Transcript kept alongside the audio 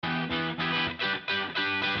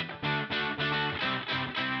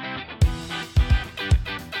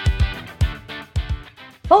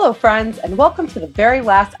Hello, friends, and welcome to the very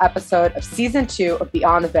last episode of Season 2 of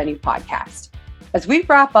Beyond the Venue podcast. As we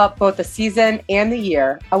wrap up both the season and the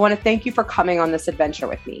year, I want to thank you for coming on this adventure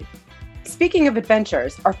with me. Speaking of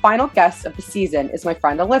adventures, our final guest of the season is my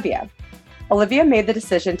friend Olivia. Olivia made the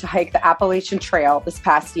decision to hike the Appalachian Trail this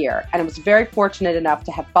past year, and I was very fortunate enough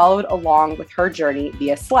to have followed along with her journey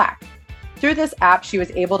via Slack. Through this app, she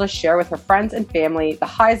was able to share with her friends and family the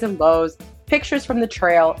highs and lows, pictures from the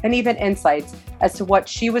trail, and even insights as to what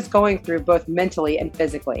she was going through both mentally and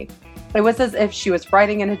physically. It was as if she was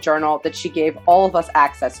writing in a journal that she gave all of us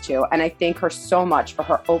access to, and I thank her so much for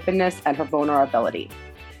her openness and her vulnerability.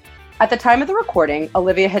 At the time of the recording,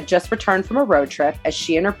 Olivia had just returned from a road trip as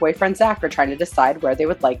she and her boyfriend Zach are trying to decide where they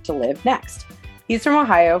would like to live next. He's from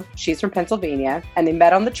Ohio, she's from Pennsylvania, and they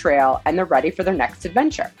met on the trail and they're ready for their next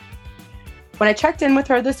adventure. When I checked in with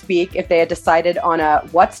her this week if they had decided on a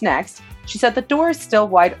what's next, she said the door is still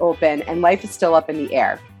wide open and life is still up in the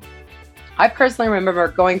air. I personally remember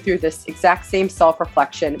going through this exact same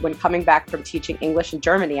self-reflection when coming back from teaching English in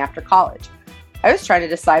Germany after college. I was trying to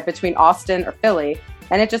decide between Austin or Philly,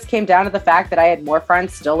 and it just came down to the fact that I had more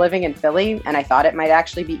friends still living in Philly, and I thought it might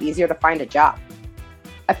actually be easier to find a job.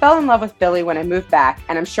 I fell in love with Philly when I moved back,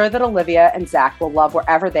 and I'm sure that Olivia and Zach will love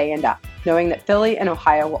wherever they end up, knowing that Philly and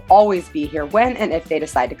Ohio will always be here when and if they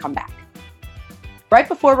decide to come back. Right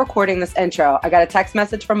before recording this intro, I got a text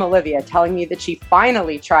message from Olivia telling me that she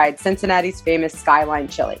finally tried Cincinnati's famous Skyline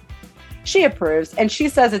chili. She approves, and she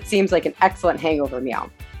says it seems like an excellent hangover meal.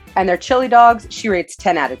 And their chili dogs, she rates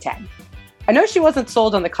 10 out of 10. I know she wasn't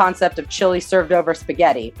sold on the concept of chili served over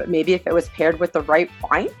spaghetti, but maybe if it was paired with the right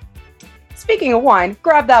wine? Speaking of wine,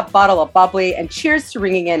 grab that bottle of bubbly and cheers to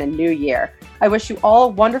ringing in a new year. I wish you all a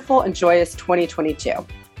wonderful and joyous 2022.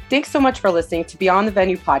 Thanks so much for listening to Beyond the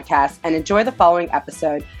Venue podcast and enjoy the following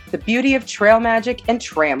episode, The Beauty of Trail Magic and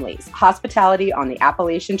Tramleys, Hospitality on the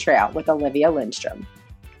Appalachian Trail with Olivia Lindstrom.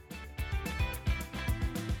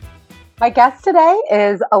 My guest today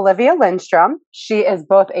is Olivia Lindstrom. She is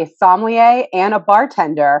both a sommelier and a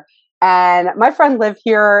bartender. And my friend Liv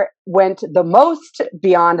here went the most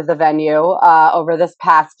beyond the venue over this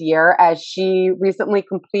past year as she recently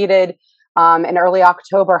completed in early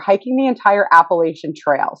October, hiking the entire Appalachian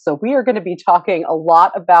Trail. So we are going to be talking a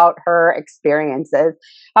lot about her experiences.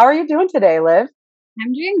 How are you doing today, Liv?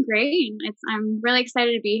 I'm doing great. I'm really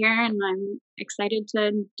excited to be here, and I'm excited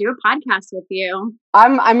to do a podcast with you.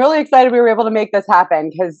 I'm really excited we were able to make this happen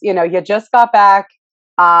because, you just got back,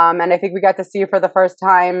 and I think we got to see you for the first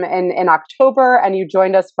time in October, and you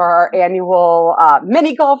joined us for our annual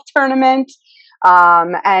mini golf tournament.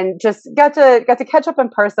 And just got to catch up in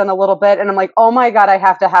person a little bit. And I'm like, oh my God, I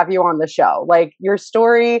have to have you on the show. Like, your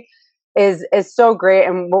story is so great.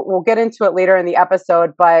 And we'll get into it later in the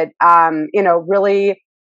episode. But, really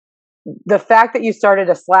the fact that you started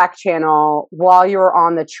a Slack channel while you were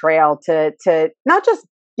on the trail to not just,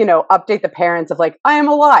 update the parents of like, I am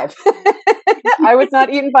alive. I was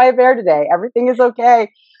not eaten by a bear today. Everything is okay.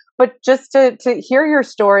 But just to hear your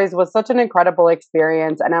stories was such an incredible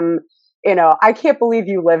experience. And I can't believe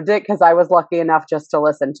you lived it because I was lucky enough just to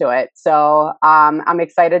listen to it. So I'm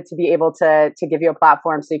excited to be able to give you a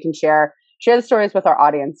platform so you can share the stories with our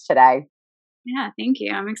audience today. Yeah, thank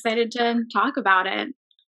you. I'm excited to talk about it.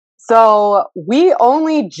 So we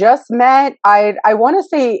only just met, I want to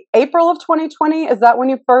say April of 2020. Is that when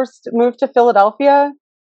you first moved to Philadelphia?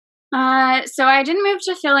 So I didn't move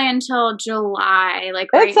to Philly until July.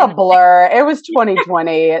 It's a blur. It was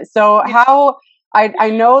 2020. So how... I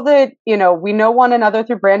know that, we know one another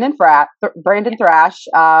through Brandon Thrash,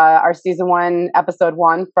 our season 1, episode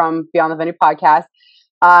 1 from Beyond the Venue podcast.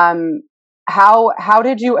 How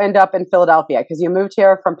did you end up in Philadelphia? Because you moved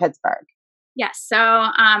here from Pittsburgh. Yes. So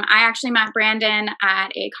I actually met Brandon at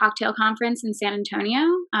a cocktail conference in San Antonio.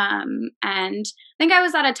 And I think I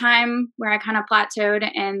was at a time where I kind of plateaued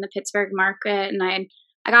in the Pittsburgh market, and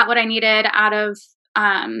I got what I needed out of,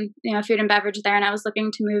 food and beverage there. And I was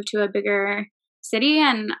looking to move to a bigger city,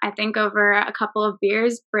 and I think over a couple of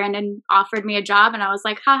beers, Brandon offered me a job, and I was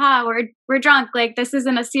like, haha, we're drunk. Like, this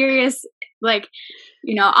isn't a serious,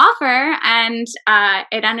 offer. And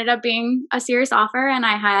it ended up being a serious offer. And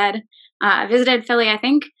I had visited Philly, I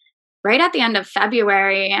think, right at the end of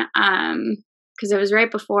February, because it was right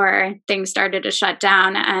before things started to shut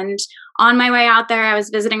down. And on my way out there, I was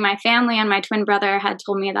visiting my family, and my twin brother had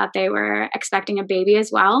told me that they were expecting a baby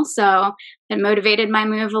as well. So it motivated my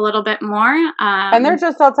move a little bit more. And they're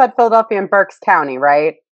just outside Philadelphia in Berks County,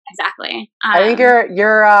 right? Exactly. I think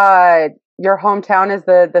your hometown is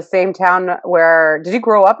the same town where, did you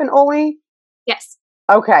grow up in Ole? Yes.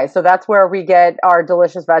 Okay, so that's where we get our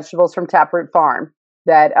delicious vegetables from Taproot Farm.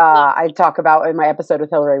 that I talk about in my episode with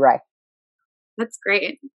Hillary Ray. That's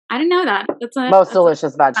great. I didn't know that. Most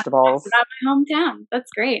delicious vegetables. About my hometown. That's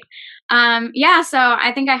great. Yeah, so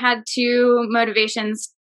I think I had two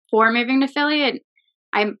motivations for moving to Philly.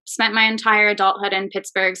 I spent my entire adulthood in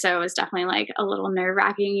Pittsburgh, so it was definitely like a little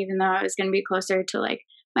nerve-wracking, even though I was going to be closer to like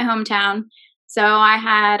my hometown. So I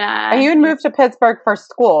had. And you had moved to Pittsburgh for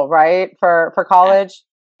school, right? For college.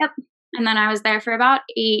 Yep. And then I was there for about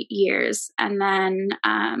 8 years, and then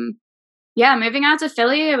moving out to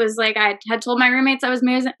Philly, it was like I had told my roommates I was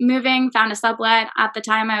moving. Found a sublet. At the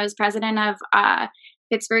time, I was president of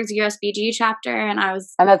Pittsburgh's USBG chapter, and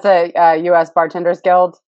that's a U.S. Bartenders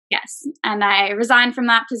Guild. Yes. And I resigned from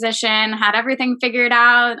that position, had everything figured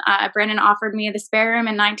out. Brandon offered me the spare room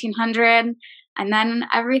in 1900. And then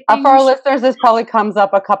everything. For our listeners, this probably comes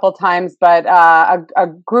up a couple times, but a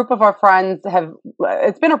group of our friends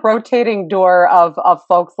it's been a rotating door of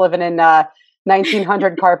folks living in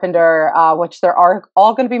 1900 Carpenter, which they're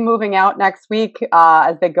all going to be moving out next week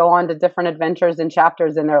as they go on to different adventures and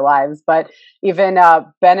chapters in their lives. But even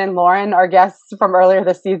Ben and Lauren, our guests from earlier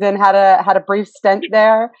this season, had a brief stint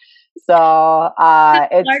there. So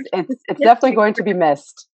it's definitely going to be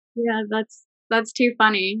missed. Yeah, that's too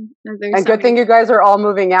funny. And good thing you guys are all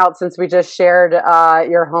moving out, since we just shared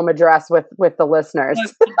your home address with the listeners.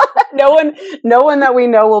 No one that we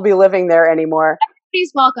know will be living there anymore.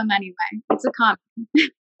 Please welcome anyway. It's a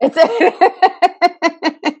compliment.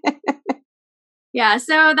 Yeah,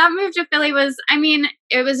 so that move to Philly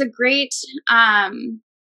it was a great,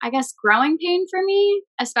 growing pain for me,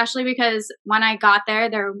 especially because when I got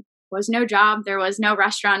there was no job. There was no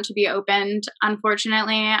restaurant to be opened,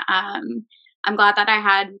 unfortunately. I'm glad that I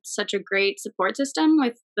had such a great support system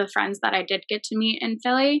with the friends that I did get to meet in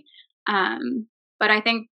Philly. But I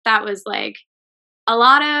think that was like a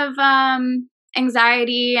lot of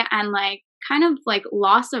anxiety and like kind of like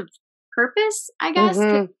loss of purpose, I guess.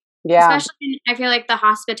 Mm-hmm. Yeah. Especially, I feel like the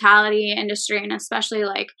hospitality industry, and especially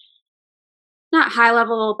like not high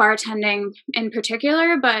level bartending in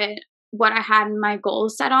particular, but what I had my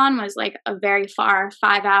goals set on was like a very far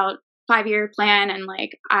 5-year plan. And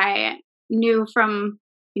like I knew from,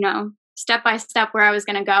 step by step where I was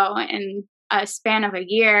going to go in a span of a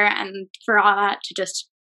year, and for all that to just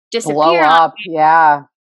disappear. Blow up. Yeah.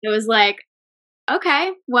 It was like,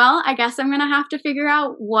 okay, well, I guess I'm going to have to figure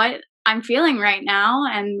out what I'm feeling right now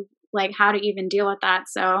and like how to even deal with that.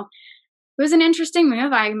 So it was an interesting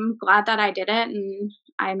move. I'm glad that I did it, and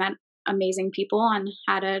I met amazing people and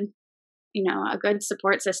had a good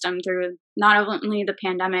support system through not only the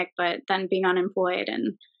pandemic, but then being unemployed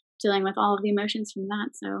and dealing with all of the emotions from that.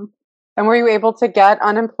 So. And were you able to get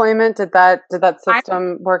unemployment? Did that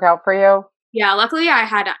system work out for you? Yeah, luckily I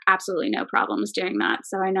had absolutely no problems doing that.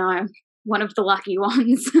 So I know I'm one of the lucky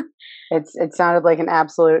ones. It sounded like an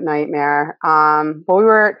absolute nightmare. But we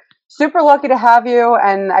were super lucky to have you,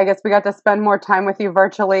 and I guess we got to spend more time with you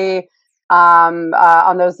virtually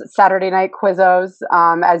on those Saturday night Quizzos,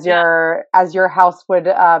 as your house would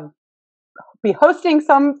be hosting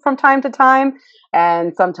some from time to time,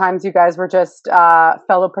 and sometimes you guys were just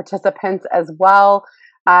fellow participants as well.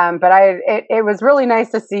 But it was really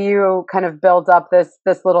nice to see you kind of build up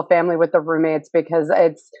this little family with the roommates, because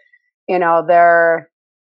it's,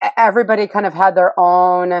 everybody kind of had their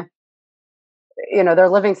own, their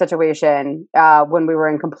living situation when we were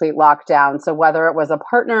in complete lockdown. So whether it was a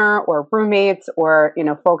partner or roommates or,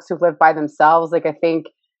 folks who live by themselves, like I think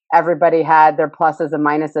everybody had their pluses and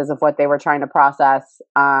minuses of what they were trying to process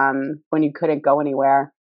when you couldn't go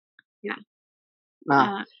anywhere. Yeah.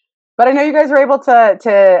 But I know you guys were able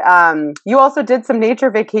to you also did some nature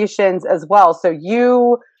vacations as well. So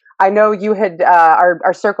I know you had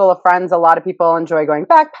our circle of friends, a lot of people enjoy going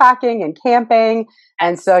backpacking and camping.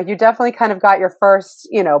 And so you definitely kind of got your first,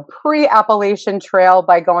 pre-Appalachian Trail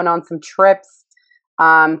by going on some trips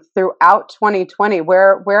throughout 2020.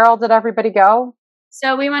 Where all did everybody go?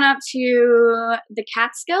 So we went up to the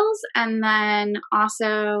Catskills, and then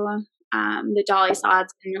also the Dolly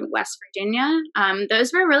Sods in West Virginia.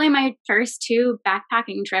 Those were really my first 2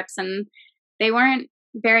 backpacking trips, and they weren't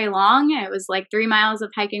very long. It was like 3 miles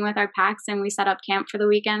of hiking with our packs, and we set up camp for the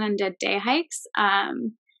weekend and did day hikes.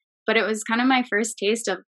 But it was kind of my first taste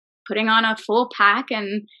of putting on a full pack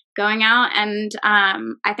and going out. And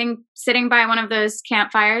I think sitting by one of those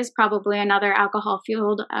campfires, probably another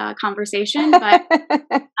alcohol-fueled conversation. But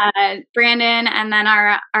Brandon and then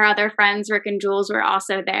our other friends, Rick and Jules, were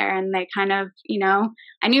also there. And they kind of,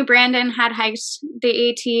 I knew Brandon had hiked the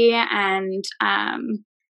AT, and,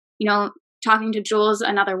 talking to Jules,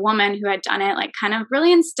 another woman who had done it, like kind of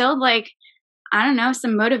really instilled like I don't know,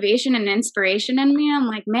 some motivation and inspiration in me. I'm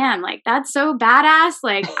like, man, like that's so badass.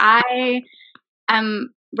 Like I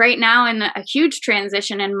am right now in a huge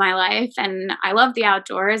transition in my life, and I love the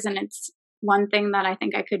outdoors, and it's one thing that I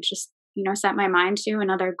think I could just, set my mind to,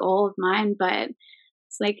 another goal of mine. But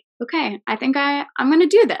it's like, okay, I think I'm going to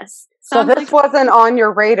do this. So this wasn't on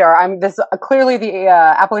your radar. Clearly the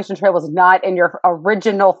Appalachian Trail was not in your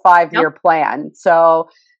original 5-year plan. So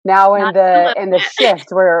now in the shift,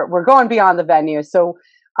 we're going beyond the venue. So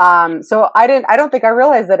I don't think I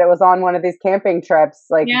realized that it was on one of these camping trips,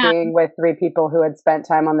 like being with 3 people who had spent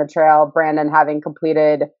time on the trail, Brandon having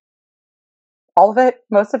completed all of it,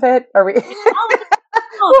 most of it. Are we?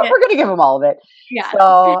 We're going to give them all of it. Yeah.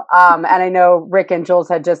 So, and I know Rick and Jules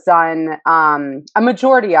had just done a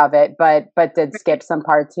majority of it, but did skip some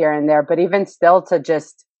parts here and there. But even still, to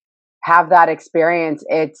just have that experience,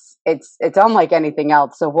 it's unlike anything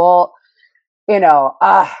else. So we'll,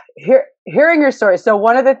 hearing your story. So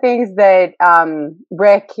one of the things that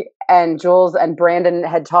Rick and Jules and Brandon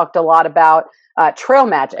had talked a lot about, trail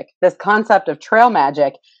magic, this concept of trail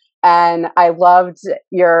magic. And I loved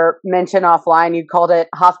your mention offline. You called it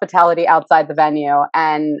hospitality outside the venue.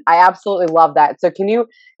 And I absolutely love that. So can you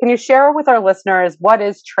share with our listeners what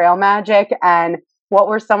is trail magic and what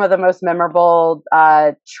were some of the most memorable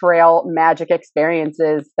trail magic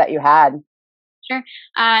experiences that you had? Sure.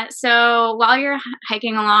 So while you're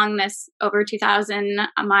hiking along this over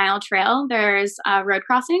 2,000-mile trail, there's road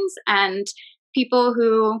crossings, and people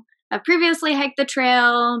who have previously hiked the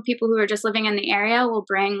trail, people who are just living in the area will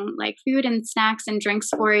bring like food and snacks and drinks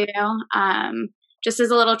for you, just as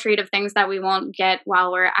a little treat of things that we won't get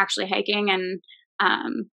while we're actually hiking. And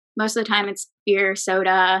most of the time it's beer,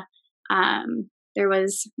 soda. There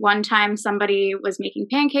was one time somebody was making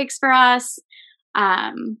pancakes for us.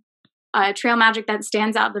 Trail magic that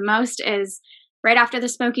stands out the most is right after the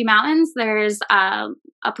Smoky Mountains, there's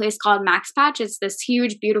a place called Max Patch. It's this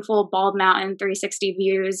huge, beautiful, bald mountain, 360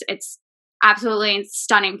 views. It's absolutely a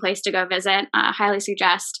stunning place to go visit. Highly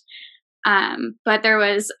suggest. But there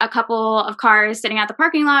was a couple of cars sitting at the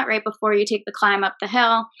parking lot right before you take the climb up the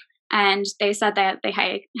hill. And they said that they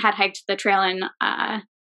had hiked the trail in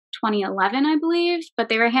 2011, I believe. But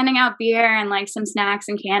they were handing out beer and like some snacks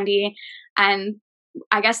and candy. And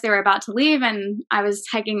I guess they were about to leave, and I was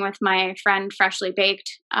hiking with my friend Freshly Baked.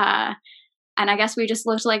 And I guess we just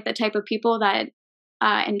looked like the type of people that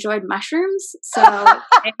enjoyed mushrooms. So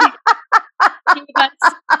they gave us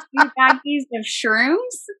 2 baggies of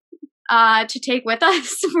shrooms to take with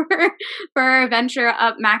us for our venture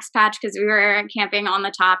up Max Patch, because we were camping on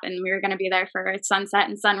the top and we were going to be there for sunset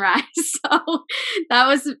and sunrise. So that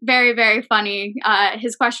was very, very funny.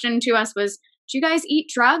 His question to us was, "Do you guys eat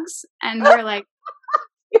drugs?" And we were like,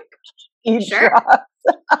 Sure.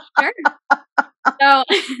 Sure. So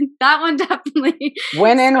that one definitely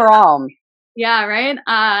when in Rome. Yeah, right.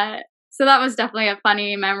 So that was definitely a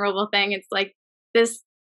funny, memorable thing. It's like this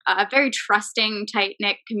very trusting,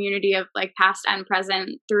 tight-knit community of like past and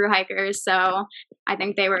present through hikers. So I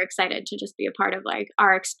think they were excited to just be a part of like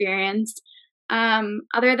our experience.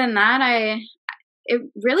 Other than that, it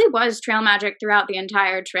really was trail magic throughout the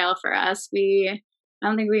entire trail for us. I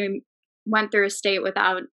don't think we went through a state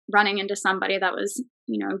without running into somebody that was,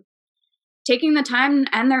 taking the time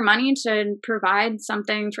and their money to provide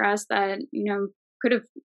something for us that, could have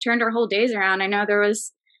turned our whole days around. I know there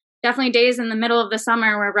was definitely days in the middle of the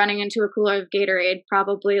summer where running into a cooler of Gatorade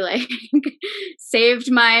probably like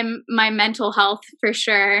saved my mental health for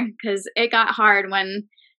sure, because it got hard when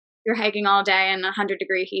you're hiking all day in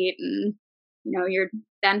 100-degree heat and, you're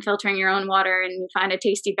then filtering your own water and you find a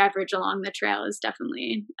tasty beverage along the trail is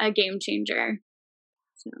definitely a game changer.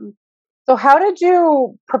 So how did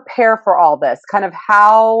you prepare for all this? Kind of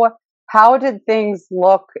how did things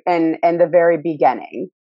look in the very beginning?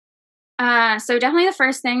 So definitely the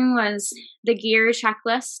first thing was the gear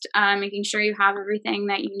checklist, making sure you have everything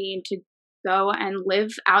that you need to go and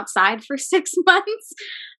live outside for 6 months.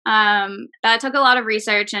 That took a lot of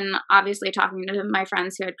research and obviously talking to my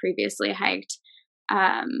friends who had previously hiked.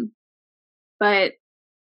 But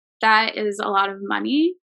that is a lot of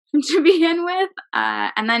money to begin with.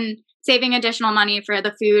 And then saving additional money for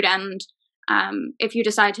the food. And if you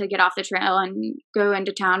decide to get off the trail and go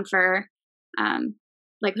into town for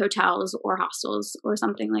like hotels or hostels or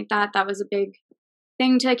something like that, that was a big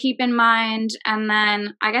thing to keep in mind. And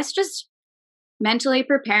then I guess just mentally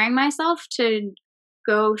preparing myself to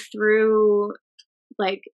go through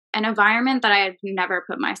like an environment that I had never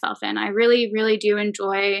put myself in. I really, really do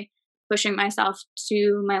enjoy pushing myself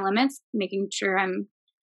to my limits, making sure I'm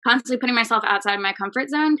constantly putting myself outside my comfort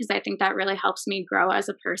zone, because I think that really helps me grow as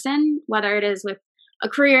a person, whether it is with a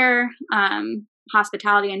career,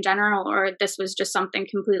 hospitality in general, or this was just something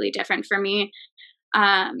completely different for me.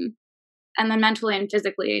 And then mentally and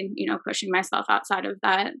physically, pushing myself outside of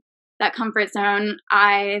that comfort zone.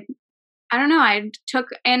 I don't know. I took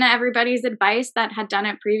in everybody's advice that had done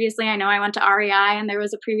it previously. I know I went to REI and there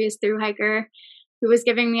was a previous thru hiker who was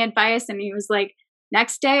giving me advice, and he was like,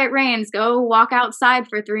 next day it rains, go walk outside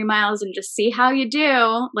for 3 miles and just see how you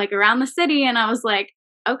do, like around the city. And I was like,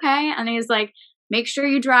 okay. And he's like, make sure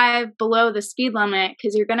you drive below the speed limit,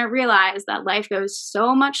 because you're going to realize that life goes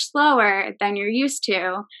so much slower than you're used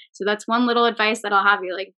to. So that's one little advice that I'll have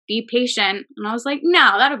you, like, be patient. And I was like,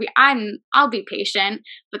 no, I'll be patient.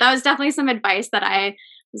 But that was definitely some advice that I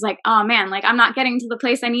was like, oh man, like, I'm not getting to the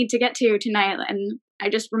place I need to get to tonight. And I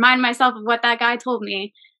just remind myself of what that guy told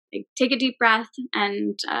me. Like, take a deep breath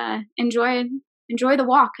and enjoy the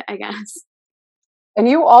walk, I guess. And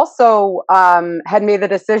you also had made the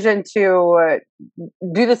decision to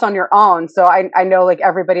do this on your own. So I know, like,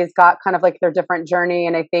 everybody's got kind of like their different journey.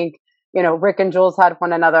 And I think, Rick and Jules had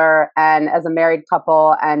one another, and as a married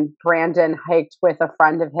couple, and Brandon hiked with a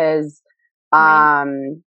friend of his.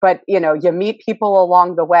 Right. But, you meet people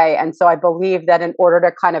along the way. And so I believe that in order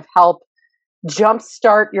to kind of help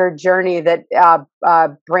jumpstart your journey, that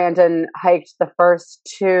Brandon hiked the first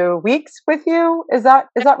 2 weeks with you. Is that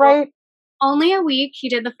right? Only a week. He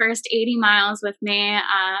did the first 80 miles with me.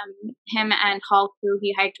 Him and Hulk, who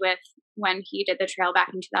he hiked with when he did the trail back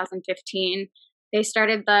in 2015, they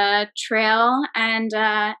started the trail, and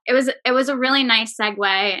it was a really nice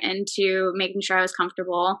segue into making sure I was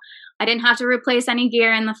comfortable. I didn't have to replace any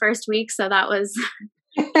gear in the first week, so that was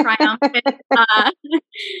triumphant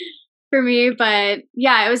for me. But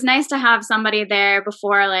yeah, it was nice to have somebody there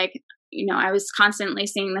before, like, I was constantly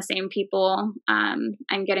seeing the same people and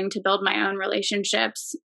getting to build my own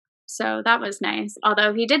relationships. So that was nice.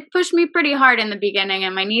 Although he did push me pretty hard in the beginning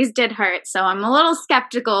and my knees did hurt. So I'm a little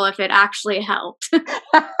skeptical if it actually helped.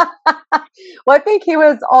 Well, I think he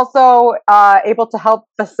was also able to help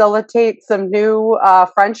facilitate some new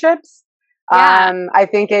friendships. Yeah. I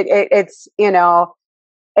think it's,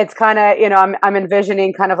 it's kind of, I'm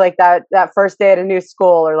envisioning kind of like that first day at a new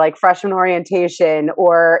school, or like freshman orientation,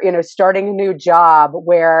 or, starting a new job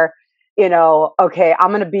where, okay, I'm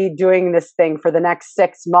going to be doing this thing for the next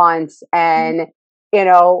 6 months. And,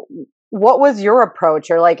 what was your approach,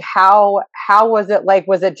 or like, how was it? Like,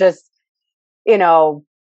 was it just,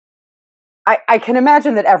 I can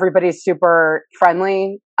imagine that everybody's super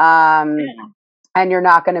friendly. And you're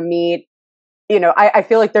not going to meet, I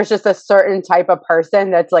feel like there's just a certain type of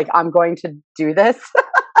person that's like, I'm going to do this.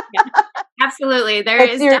 Yeah, absolutely.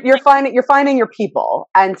 You're finding your people.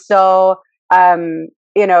 And so,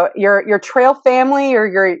 your trail family,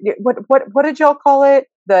 or what did y'all call it?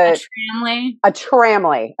 A tramley. A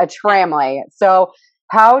tramley. So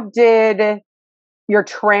how did your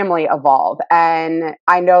tramley evolve? And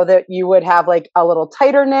I know that you would have like a little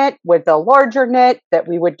tighter knit with a larger knit that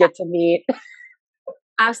we would get to meet.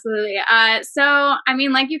 Absolutely. So, I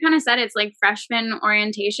mean, like you kind of said, it's like freshman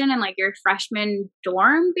orientation and like your freshman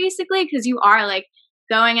dorm, basically, because you are like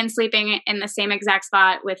going and sleeping in the same exact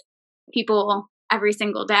spot with people every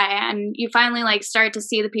single day. And you finally like start to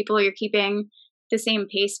see the people you're keeping the same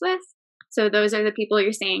pace with. So those are the people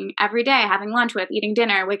you're seeing every day, having lunch with, eating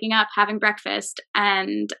dinner, waking up, having breakfast.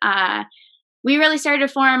 And we really started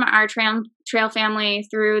to form our trail family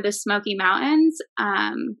through the Smoky Mountains,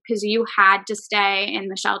 because you had to stay in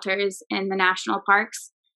the shelters in the national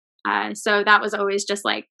parks. So that was always just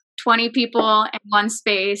like 20 people in one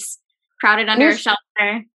space, crowded under a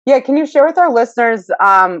shelter. Yeah, can you share with our listeners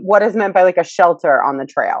what is meant by like a shelter on the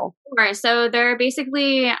trail? Sure. So they're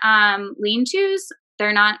basically lean-tos.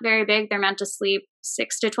 They're not very big. They're meant to sleep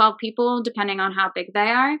 6 to 12 people, depending on how big they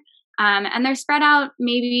are. And they're spread out,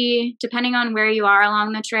 maybe depending on where you are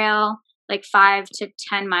along the trail, like 5 to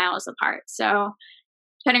 10 miles apart. So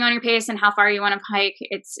depending on your pace and how far you want to hike,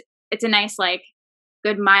 it's a nice, like,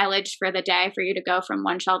 good mileage for the day for you to go from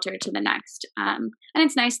one shelter to the next. And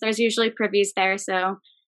it's nice. There's usually privies there, so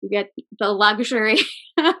you get the luxury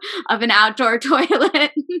of an outdoor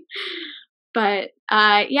toilet. But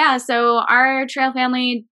yeah, so our trail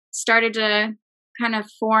family started to kind of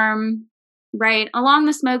form right along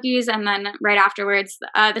the Smokies, and then right afterwards,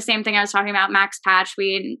 the same thing I was talking about, Max Patch,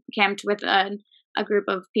 we camped with a group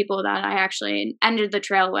of people that I actually ended the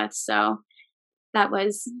trail with. So that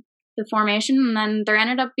was the formation. And then there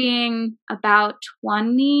ended up being about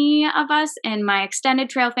 20 of us in my extended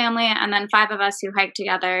trail family, and then 5 of us who hiked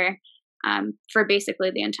together for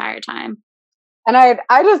basically the entire time. And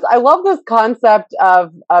I love this concept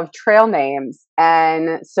of trail names.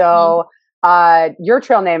 And so your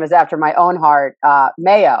trail name is after my own heart,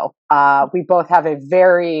 Mayo. We both have a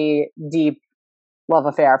very deep love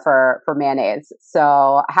affair for mayonnaise.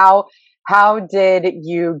 So how did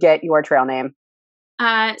you get your trail name?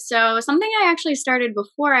 So something I actually started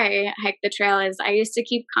before I hiked the trail is I used to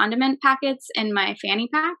keep condiment packets in my fanny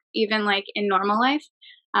pack, even like in normal life.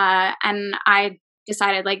 And I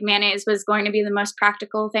decided like mayonnaise was going to be the most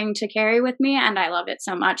practical thing to carry with me, and I love it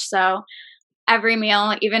so much. So every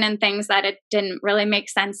meal, even in things that it didn't really make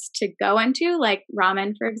sense to go into, like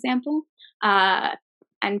ramen, for example,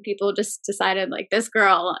 and people just decided like this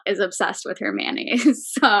girl is obsessed with her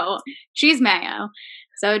mayonnaise, so she's Mayo.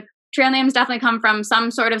 So trail names definitely come from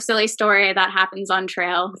some sort of silly story that happens on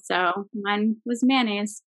trail. So mine was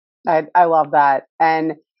mayonnaise. I love that,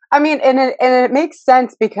 and I mean, and it makes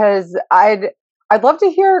sense because I'd love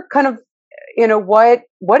to hear kind of, what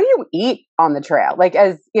do you eat on the trail? Like,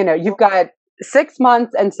 as you know, you've got 6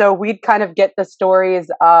 months, and so we'd kind of get the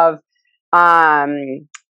stories of the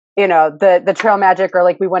trail magic, or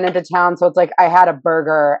like we went into town, so it's like I had a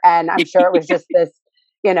burger and I'm sure it was just this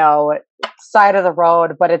side of the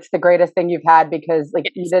road, but it's the greatest thing you've had because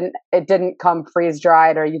like it didn't come freeze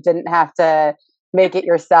dried, or you didn't have to make it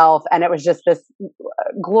yourself, and it was just this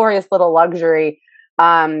glorious little luxury.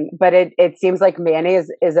 But it seems like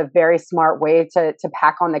mayonnaise is a very smart way to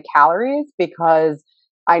pack on the calories, because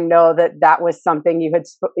I know that was something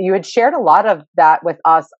you had shared a lot of that with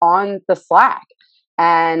us on the Slack,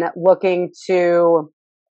 and looking to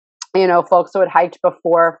folks who had hiked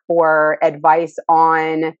before for advice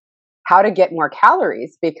on how to get more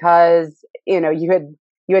calories, because you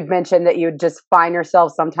had mentioned that you'd just find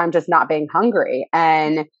yourself sometimes just not being hungry,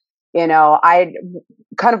 and I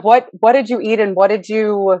kind of what did you eat and what did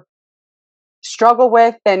you struggle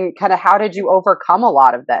with, and kind of how did you overcome a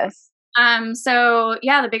lot of this? So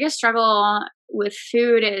yeah, the biggest struggle with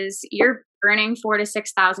food is you're burning 4,000 to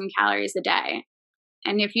 6,000 calories a day.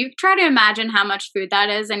 And if you try to imagine how much food that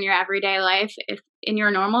is in your everyday life, if in your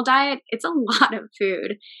normal diet, it's a lot of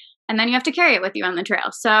food. And then you have to carry it with you on the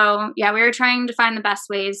trail. So yeah, we were trying to find the best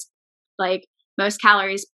ways, like most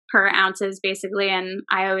calories per ounces basically. And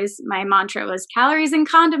my mantra was calories and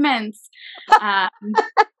condiments.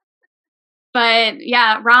 But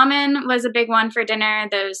yeah, ramen was a big one for dinner,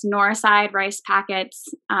 those Northside rice packets.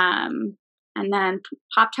 And then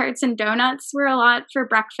Pop-Tarts and donuts were a lot for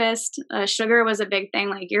breakfast. Sugar was a big thing.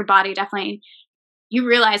 Like your body definitely, you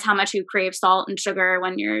realize how much you crave salt and sugar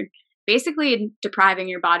when you're basically depriving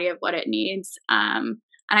your body of what it needs. And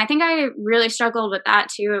I think I really struggled with that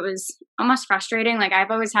too. It was almost frustrating. Like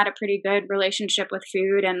I've always had a pretty good relationship with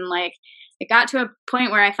food, and like it got to a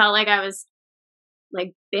point where I felt like I was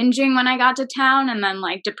like binging when I got to town and then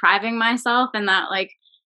like depriving myself, and that like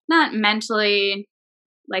not mentally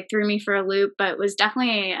like threw me for a loop, but was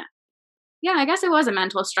definitely, yeah, I guess it was a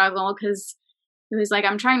mental struggle, because it was like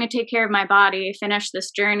I'm trying to take care of my body, finish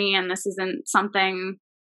this journey, and this isn't something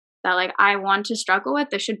that like I want to struggle with.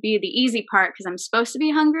 This should be the easy part because I'm supposed to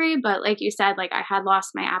be hungry, but like you said, like I had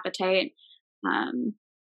lost my appetite, and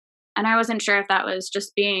I wasn't sure if that was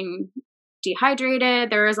just being dehydrated.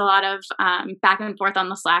 There was a lot of back and forth on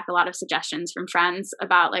the Slack, a lot of suggestions from friends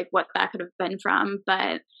about like what that could have been from.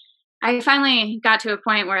 But I finally got to a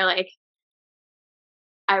point where like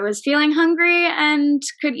I was feeling hungry and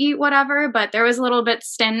could eat whatever, but there was a little bit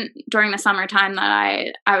stint during the summertime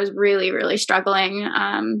that I was really, really struggling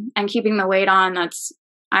and keeping the weight on.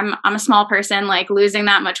 I'm a small person, like losing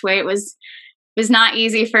that much weight was not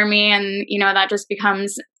easy for me, and that just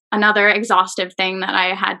becomes another exhaustive thing that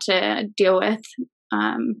I had to deal with,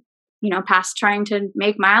 past trying to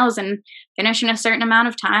make miles and finish in a certain amount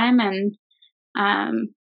of time. And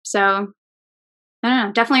so I don't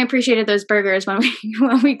know, definitely appreciated those burgers when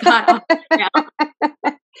we got off.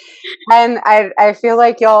 And I feel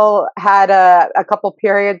like y'all had a couple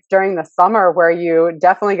periods during the summer where you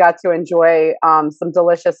definitely got to enjoy some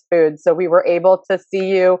delicious food. So we were able to see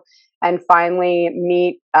you and finally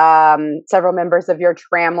meet several members of your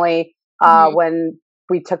tramily when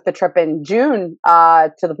we took the trip in June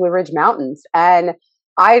to the Blue Ridge Mountains. And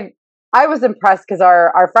I was impressed because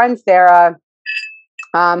our friend Sarah,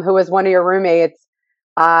 who was one of your roommates,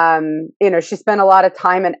 she spent a lot of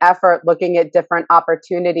time and effort looking at different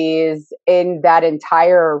opportunities in that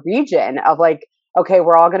entire region of like, okay,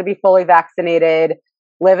 we're all going to be fully vaccinated.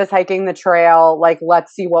 Liv is hiking the trail. Like,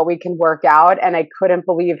 let's see what we can work out. And I couldn't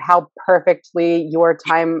believe how perfectly your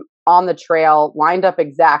time on the trail lined up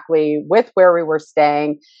exactly with where we were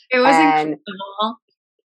staying. It was incredible.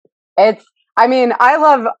 I mean,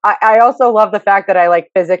 I also love the fact that I like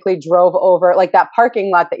physically drove over like that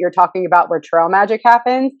parking lot that you're talking about where Trail Magic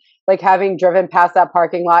happens. Like having driven past that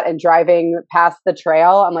parking lot and driving past the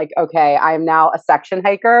trail, I'm like, okay, I'm now a section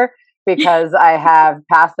hiker because I have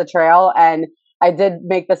passed the trail. And I did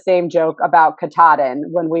make the same joke about Katahdin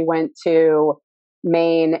when we went to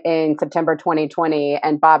Maine in September 2020,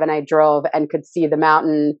 and Bob and I drove and could see the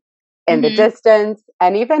mountain in the distance.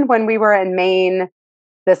 And even when we were in Maine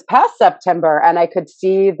this past September and I could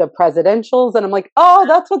see the presidentials, and I'm like, oh,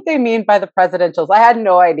 that's what they mean by the presidentials. I had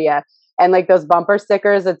no idea. And like those bumper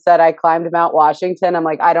stickers that said I climbed Mount Washington, I'm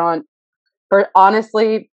like,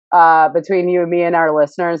 honestly, between you and me and our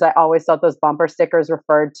listeners, I always thought those bumper stickers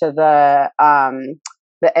referred to the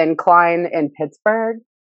incline in Pittsburgh.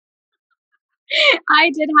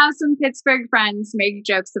 I did have some Pittsburgh friends make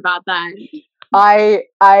jokes about that. I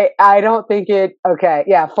don't think it, okay.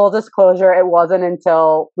 Yeah. Full disclosure. It wasn't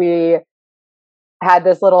until we had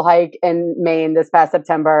this little hike in Maine this past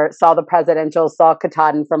September, saw the presidential, saw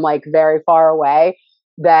Katahdin from like very far away,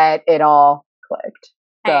 that it all clicked.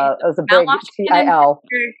 So it was a big TIL.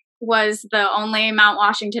 Was the only Mount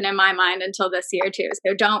Washington in my mind until this year too.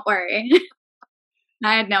 So don't worry.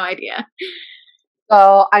 I had no idea.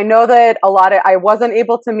 So I know that I wasn't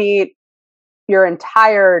able to meet your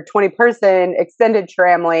entire 20-person extended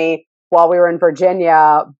family while we were in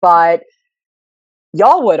Virginia, but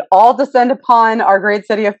y'all would all descend upon our great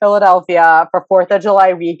city of Philadelphia for 4th of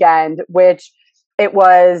July weekend, which it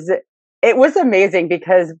was amazing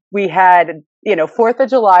because we had, 4th of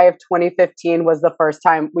July of 2015 was the first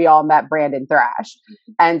time we all met Brandon Thrash.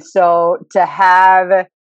 And so to have,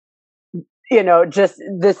 just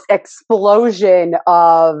this explosion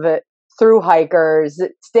of through hikers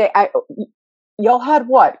y'all had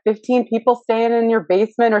what, 15 people staying in your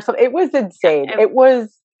basement or something? It was insane.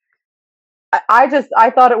 I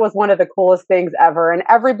thought it was one of the coolest things ever, and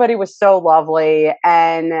everybody was so lovely.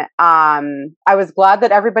 And I was glad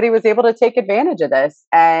that everybody was able to take advantage of this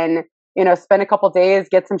and, spend a couple days,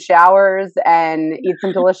 get some showers and eat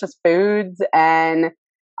some delicious foods. And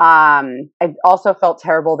I also felt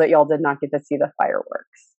terrible that y'all did not get to see the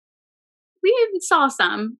fireworks. We saw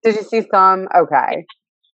some. Did you see some? Okay.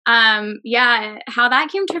 Yeah, how that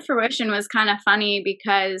came to fruition was kind of funny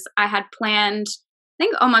because I had planned, I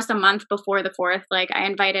think almost a month before the 4th, like I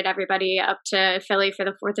invited everybody up to Philly for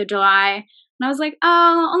the 4th of July. And I was like,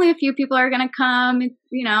 oh, only a few people are going to come.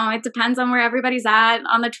 It depends on where everybody's at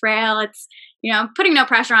on the trail. It's, putting no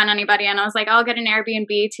pressure on anybody. And I was like, I'll get an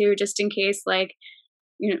Airbnb too, just in case, like,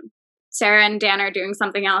 Sarah and Dan are doing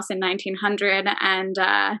something else in 1900. And,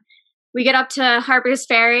 we get up to Harper's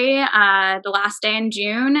Ferry the last day in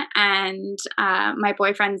June, and my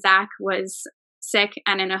boyfriend Zach was sick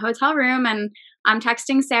and in a hotel room, and I'm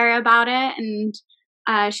texting Sarah about it,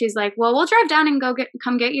 and she's like, well, we'll drive down and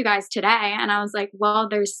come get you guys today. And I was like, well,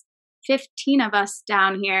 there's 15 of us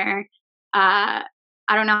down here. I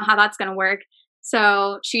don't know how that's going to work.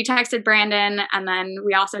 So she texted Brandon, and then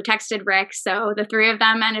we also texted Rick. So the 3 of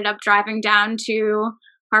them ended up driving down to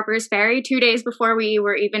Harper's Ferry 2 days before we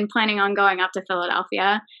were even planning on going up to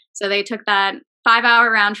Philadelphia. So they took that 5-hour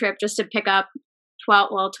round trip just to pick up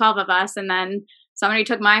 12 of us. And then somebody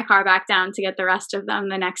took my car back down to get the rest of them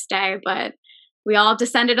the next day. But we all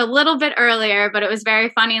descended a little bit earlier, but it was very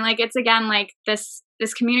funny. Like, it's again, like this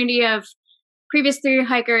community of previous through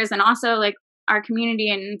hikers, and also like our community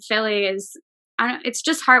in Philly it's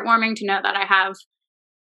just heartwarming to know that I have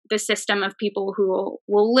this system of people who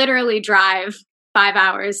will literally drive 5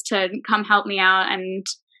 hours to come help me out. And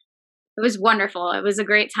it was wonderful. It was a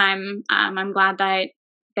great time. I'm glad that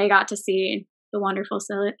they got to see the wonderful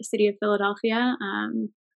city of Philadelphia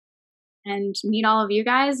and meet all of you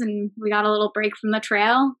guys. And we got a little break from the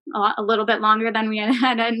trail, a little bit longer than we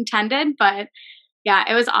had intended. But yeah,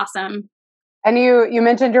 it was awesome. And you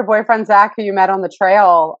mentioned your boyfriend, Zach, who you met on the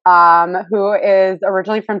trail, who is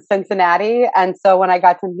originally from Cincinnati. And so when I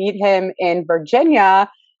got to meet him in Virginia,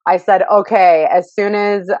 I said, okay, as soon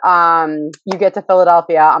as you get to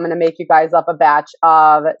Philadelphia, I'm going to make you guys up a batch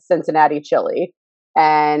of Cincinnati chili.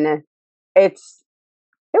 And it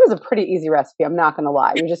was a pretty easy recipe. I'm not going to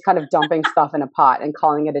lie. You're just kind of dumping stuff in a pot and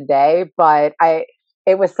calling it a day. But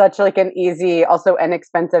it was such like an easy, also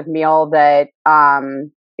inexpensive meal that,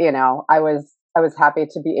 I was happy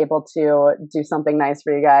to be able to do something nice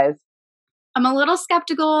for you guys. I'm a little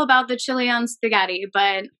skeptical about the chili on spaghetti,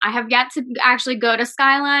 but I have yet to actually go to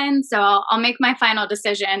Skyline, so I'll make my final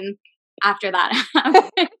decision after that.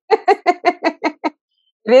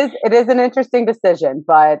 It is an interesting decision,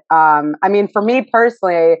 but I mean, for me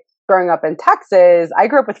personally, growing up in Texas, I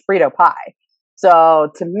grew up with Frito pie. So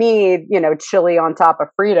to me, chili on top of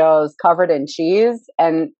Fritos covered in cheese,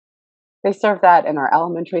 and they serve that in our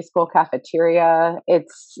elementary school cafeteria.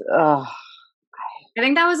 It's, I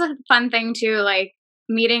think that was a fun thing too, like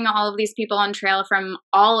meeting all of these people on trail from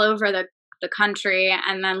all over the country,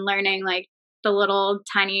 and then learning like the little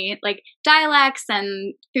tiny like dialects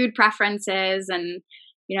and food preferences and,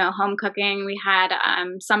 home cooking. We had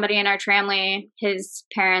somebody in our tramway, his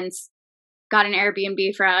parents got an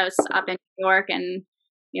Airbnb for us up in New York, and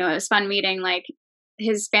it was fun meeting like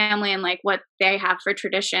his family and like what they have for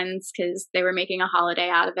traditions, because they were making a holiday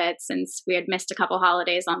out of it since we had missed a couple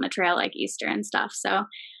holidays on the trail like Easter and stuff. So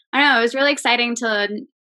I don't know, it was really exciting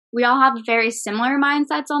we all have very similar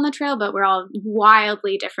mindsets on the trail, but we're all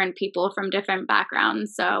wildly different people from different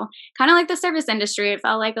backgrounds. So kind of like the service industry, it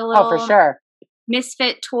felt like a little for sure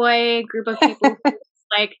misfit toy group of people who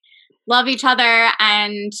like love each other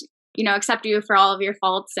and accept you for all of your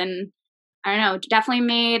faults. And I don't know, definitely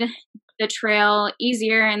made the trail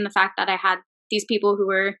easier in the fact that I had these people who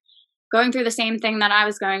were going through the same thing that I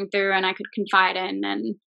was going through, and I could confide in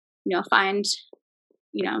and find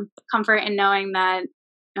comfort in knowing that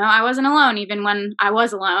I wasn't alone even when I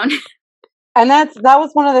was alone. And that was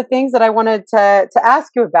one of the things that I wanted to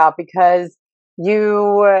ask you about, because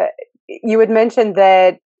you had mentioned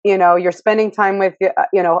that you're spending time with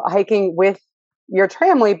hiking with your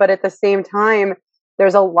family, but at the same time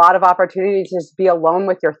there's a lot of opportunity to just be alone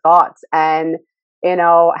with your thoughts, and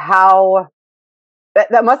how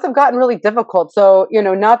that must have gotten really difficult. So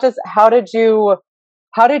not just how did you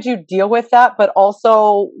deal with that, but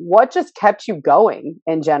also what just kept you going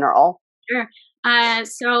in general? Sure.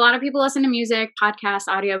 So a lot of people listen to music, podcasts,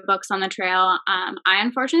 audiobooks on the trail. I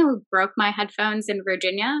unfortunately broke my headphones in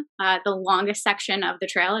Virginia, the longest section of the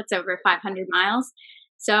trail. It's over 500 miles.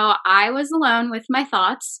 So I was alone with my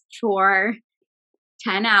thoughts for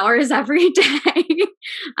 10 hours every day.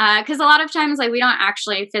 Because a lot of times, like, we don't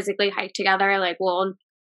actually physically hike together. Like, we'll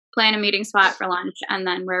plan a meeting spot for lunch and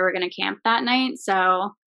then where we're going to camp that night.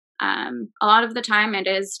 So a lot of the time it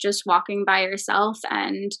is just walking by yourself.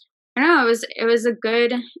 And I don't know, it was a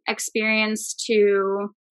good experience to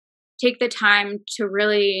take the time to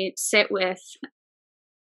really sit with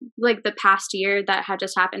like the past year that had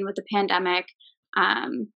just happened with the pandemic.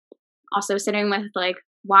 Also sitting with like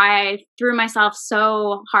why I threw myself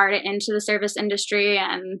so hard into the service industry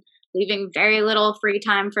and leaving very little free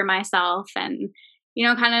time for myself, and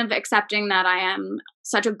kind of accepting that I am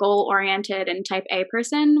such a goal-oriented and type A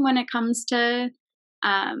person when it comes to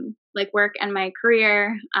like work and my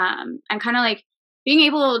career, and kind of like being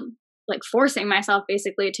able, like forcing myself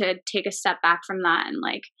basically to take a step back from that and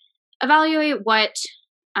like evaluate what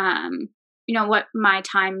what my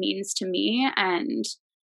time means to me, and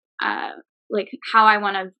like how I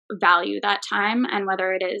want to value that time, and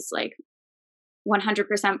whether it is like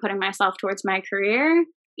 100% putting myself towards my career,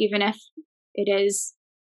 even if it is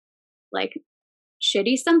like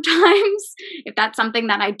shitty sometimes, if that's something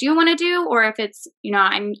that I do want to do, or if it's,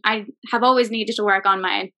 I have always needed to work on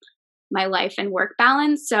my life and work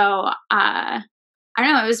balance. So, I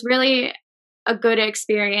don't know, it was really a good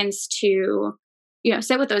experience to,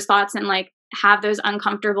 sit with those thoughts and like have those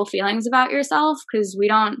uncomfortable feelings about yourself. Cause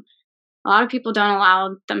a lot of people don't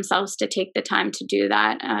allow themselves to take the time to do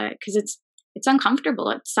that. Cause it's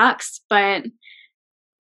uncomfortable. It sucks, but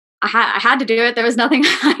I had to do it. There was nothing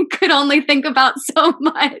I could only think about so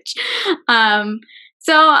much.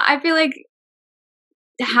 So I feel like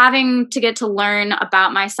having to get to learn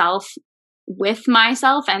about myself with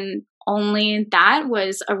myself, and only that,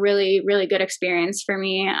 was a really, really good experience for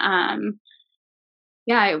me.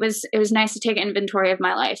 It was nice to take inventory of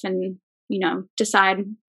my life and,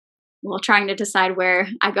 trying to decide where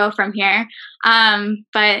I go from here.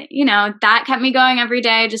 But that kept me going every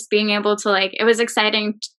day, just being able to like, it was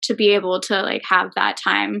exciting to be able to like have that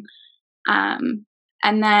time.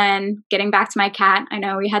 And then getting back to my cat, I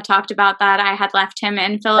know we had talked about that. I had left him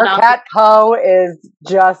in Philadelphia. Our cat Poe is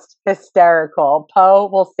just hysterical. Poe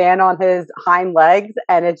will stand on his hind legs,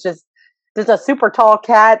 and it's just a super tall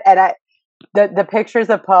cat. And the pictures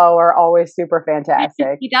of Poe are always super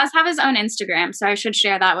fantastic. He does have his own Instagram, so I should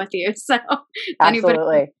share that with you. So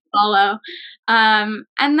absolutely follow. And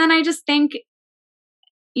then I just think,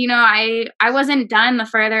 I wasn't done the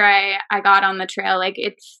further I got on the trail. Like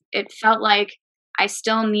it felt like I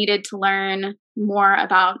still needed to learn more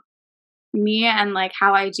about me and like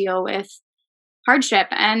how I deal with hardship.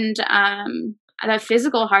 And the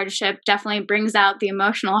physical hardship definitely brings out the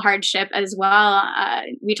emotional hardship as well.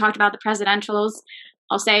 We talked about the presidentials.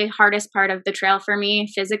 I'll say hardest part of the trail for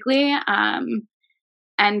me physically.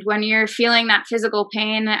 And when you're feeling that physical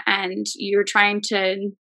pain and you're trying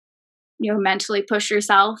to mentally push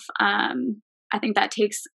yourself. I think that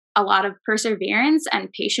takes a lot of perseverance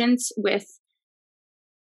and patience with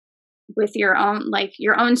your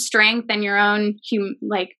own strength and your own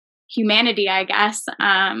humanity, I guess.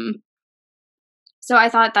 So I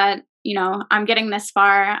thought that, I'm getting this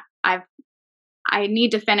far. I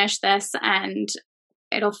need to finish this, and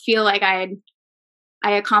it'll feel like I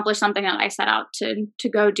accomplished something that I set out to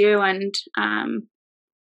go do. And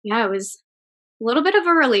it was a little bit of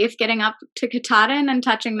a relief getting up to Katahdin and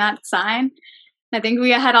touching that sign. I think we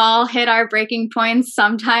had all hit our breaking points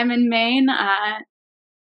sometime in Maine.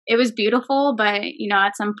 It was beautiful, but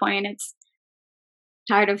at some point it's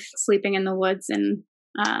tired of sleeping in the woods. And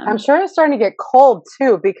I'm sure it's starting to get cold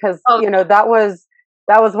too, because that was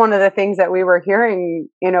one of the things that we were hearing,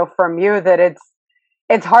 from you, that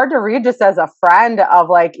it's hard to read just as a friend of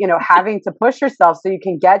having to push yourself so you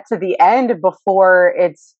can get to the end before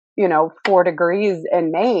it's 4 degrees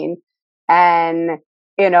in Maine, and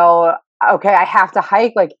okay, I have to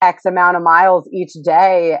hike X amount of miles each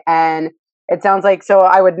day. And it sounds like, so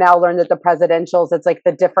I would now learn that the presidentials, it's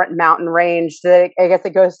the different mountain range that I guess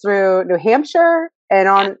it goes through New Hampshire and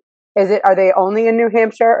on, are they only in New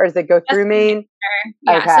Hampshire, or does it go through Maine?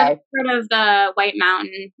 Yeah, okay. So it's part of the White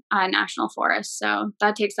Mountain National Forest. So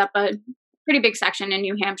that takes up a pretty big section in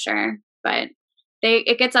New Hampshire, but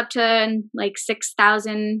it gets up to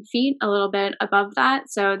 6,000 feet, a little bit above that.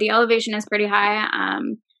 So the elevation is pretty high.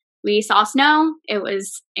 We saw snow. It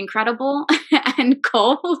was incredible and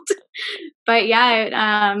cold. But you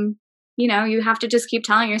have to just keep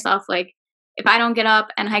telling yourself, if I don't get up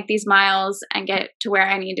and hike these miles and get to where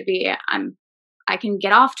I need to be, I can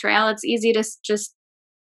get off trail. It's easy to just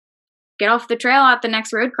get off the trail at the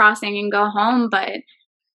next road crossing and go home. But,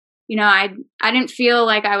 I didn't feel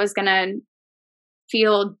like I was going to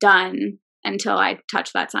feel done until I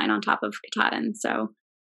touched that sign on top of Katahdin. So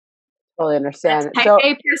totally understand. That's type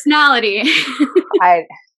A personality. I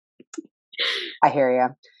hear you.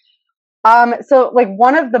 So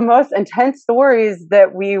one of the most intense stories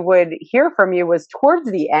that we would hear from you was towards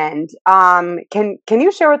the end. Can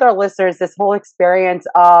you share with our listeners this whole experience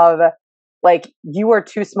of you are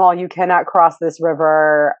too small, you cannot cross this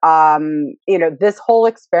river. This whole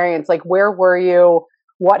experience, where were you?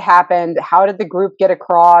 What happened? How did the group get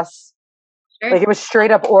across? Sure. It was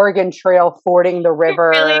straight up Oregon Trail fording the river.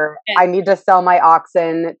 Really? I need to sell my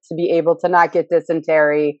oxen to be able to not get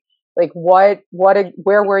dysentery. Where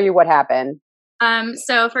were you? What happened?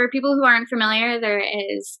 So for people who aren't familiar, there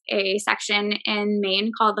is a section in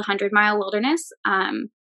Maine called the 100-Mile Wilderness.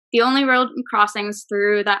 The only road crossings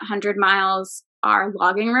through that 100 miles are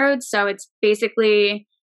logging roads. So it's basically,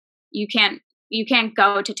 you can't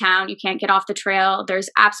go to town. You can't get off the trail. There's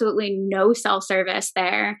absolutely no cell service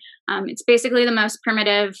there. It's basically the most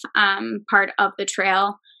primitive part of the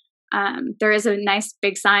trail. There is a nice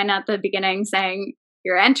big sign at the beginning saying,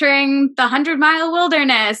 "You're entering the 100-mile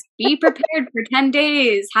wilderness. Be prepared for 10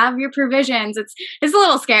 days. Have your provisions." It's a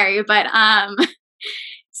little scary, but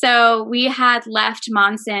so we had left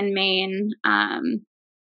Monson, Maine, a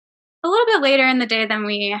little bit later in the day than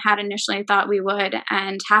we had initially thought we would,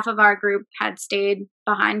 and half of our group had stayed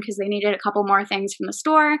behind because they needed a couple more things from the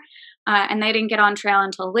store, and they didn't get on trail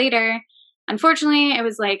until later. Unfortunately, it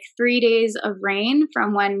was 3 days of rain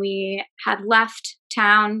from when we had left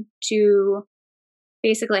town to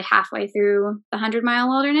basically halfway through the 100-mile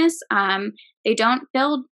wilderness. They don't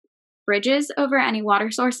build bridges over any water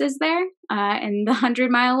sources there in the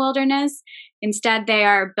 100-mile wilderness. Instead, they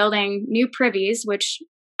are building new privies, which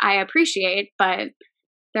I appreciate, but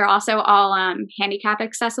they're also all handicap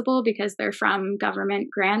accessible because they're from government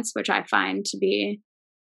grants, which I find to be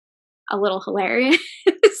a little hilarious.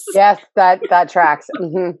 Yes, that tracks.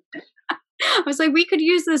 Mm-hmm. I was we could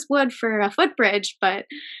use this wood for a footbridge, but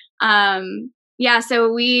so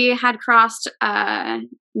we had crossed,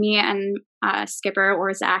 me and Skipper,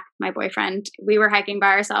 or Zach, my boyfriend, we were hiking by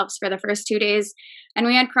ourselves for the first 2 days, and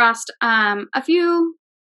we had crossed a few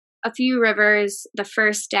rivers the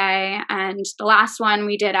first day, and the last one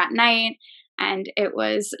we did at night, and it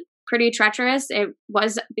was pretty treacherous. It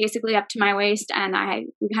was basically up to my waist, and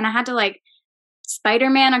we kind of had to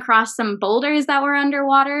Spider-Man across some boulders that were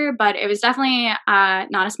underwater, but it was definitely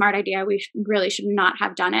not a smart idea. We really should not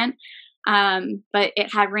have done it. But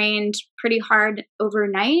it had rained pretty hard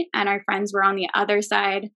overnight, and our friends were on the other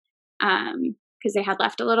side because they had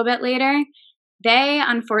left a little bit later. They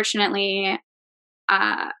unfortunately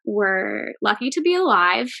were lucky to be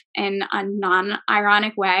alive in a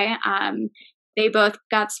non-ironic way. They both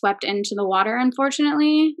got swept into the water,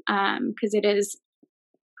 unfortunately, because it is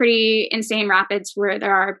pretty insane rapids where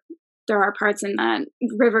there are parts in the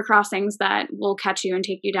river crossings that will catch you and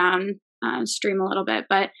take you down stream a little bit,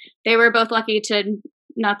 but they were both lucky to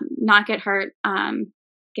not get hurt,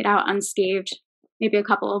 get out unscathed, maybe a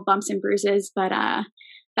couple of bumps and bruises, but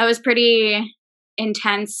that was pretty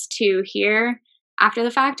intense to hear after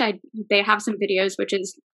the fact. They have some videos, which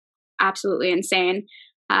is absolutely insane.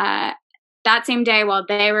 That same day, while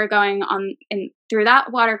they were going on through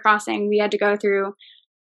that water crossing, we had to go through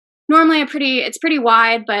normally it's pretty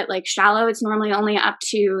wide, but like shallow. It's normally only up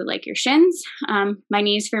to like your shins, my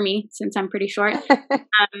knees for me, since I'm pretty short.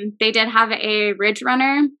 They did have a ridge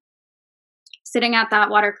runner sitting at that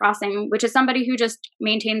water crossing, which is somebody who just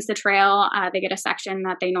maintains the trail. They get a section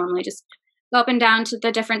that they normally just go up and down to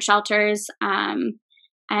the different shelters.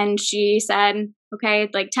 And she said, okay,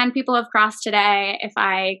 like 10 people have crossed today. If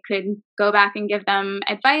I could go back and give them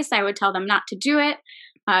advice, I would tell them not to do it.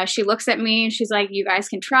 She looks at me and she's like, you guys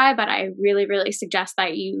can try, but I really, really suggest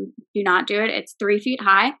that you do not do it. It's 3 feet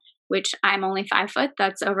high, which I'm only 5 foot.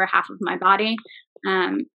 That's over half of my body.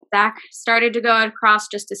 Zach started to go across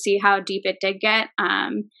just to see how deep it did get.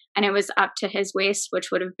 And it was up to his waist,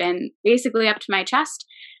 which would have been basically up to my chest.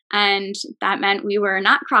 And that meant we were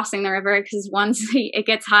not crossing the river, because once it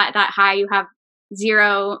gets that high, you have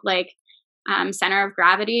zero center of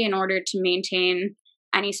gravity in order to maintain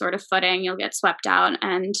any sort of footing. You'll get swept out.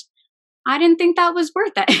 And I didn't think that was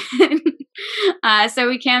worth it. So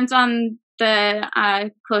we camped on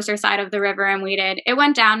the closer side of the river and waited. It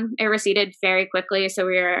went down. It receded very quickly. So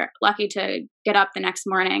we were lucky to get up the next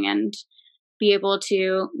morning and be able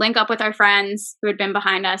to link up with our friends who had been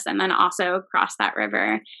behind us and then also cross that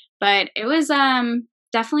river. But it was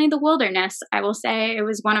definitely the wilderness. I will say it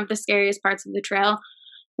was one of the scariest parts of the trail.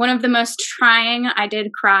 One of the most trying. I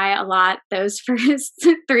did cry a lot those first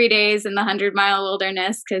 3 days in the 100-mile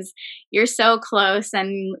wilderness, because you're so close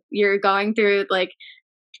and you're going through like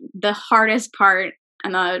the hardest part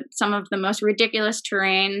and some of the most ridiculous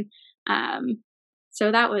terrain.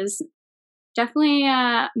 So that was definitely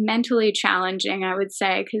mentally challenging, I would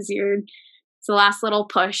say, because it's the last little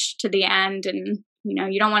push to the end, and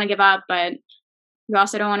you don't want to give up, but you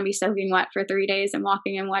also don't want to be soaking wet for 3 days and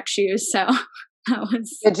walking in wet shoes. So that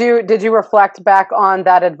was. Did you reflect back on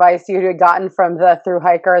that advice you had gotten from the thru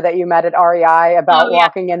hiker that you met at REI about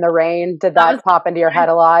walking in the rain? Did that pop into your head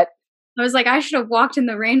a lot? I was like, I should have walked in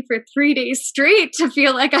the rain for 3 days straight to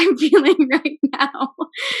feel like I'm feeling right now.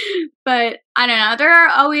 But I don't know. There are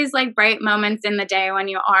always like bright moments in the day when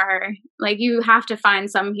you have to find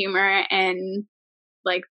some humor in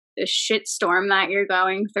like the shit storm that you're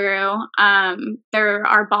going through. There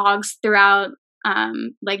are bogs throughout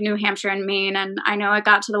like New Hampshire and Maine. And I know it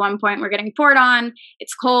got to the one point we're getting poured on.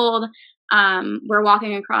 It's cold. We're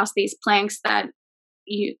walking across these planks that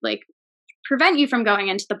prevent you from going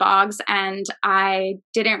into the bogs. And I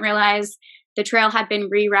didn't realize the trail had been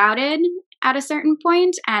rerouted at a certain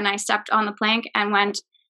point, and I stepped on the plank and went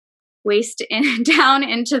waist down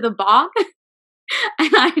into the bog. And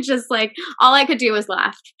I just all I could do was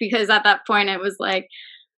laugh, because at that point it was like,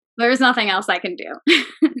 there's nothing else I can do.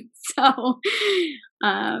 So,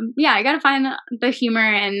 I got to find the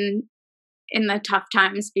humor in the tough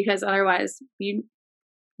times, because otherwise we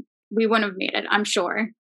wouldn't have made it, I'm sure.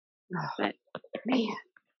 But man.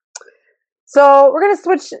 So we're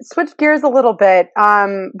gonna switch gears a little bit.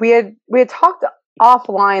 We had talked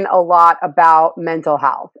offline a lot about mental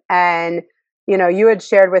health, and you had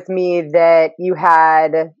shared with me that you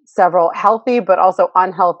had several healthy but also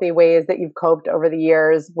unhealthy ways that you've coped over the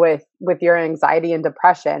years with your anxiety and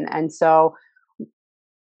depression. And so,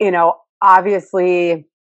 obviously,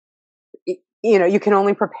 you can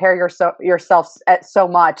only prepare yourself at so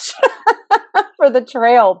much for the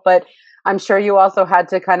trail, but I'm sure you also had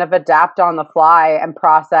to kind of adapt on the fly and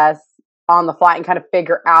process on the fly and kind of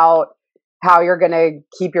figure out how you're going to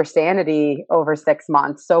keep your sanity over 6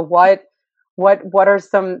 months. So what are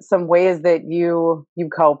some ways that you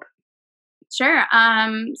cope? Sure.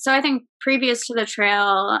 So I think previous to the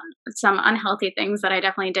trail, some unhealthy things that I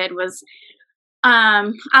definitely did was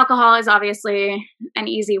alcohol is obviously an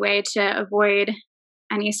easy way to avoid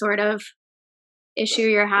any sort of issue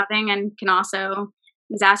you're having, and can also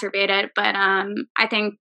exacerbate it. But I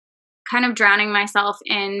think kind of drowning myself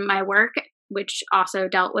in my work, which also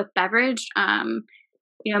dealt with beverage,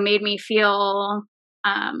 made me feel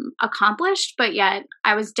accomplished, but yet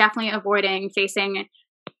I was definitely avoiding facing,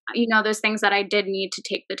 those things that I did need to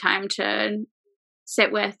take the time to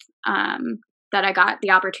sit with, that I got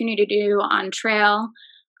the opportunity to do on trail.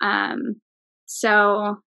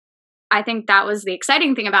 So I think that was the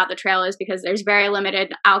exciting thing about the trail, is because there's very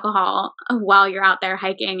limited alcohol while you're out there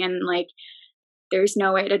hiking, and there's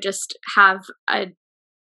no way to just have a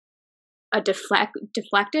a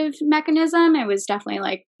deflective mechanism. It was definitely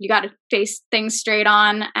like, you got to face things straight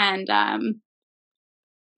on. And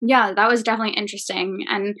yeah, that was definitely interesting.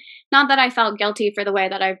 And not that I felt guilty for the way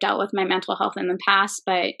that I've dealt with my mental health in the past,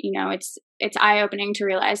 but it's eye-opening to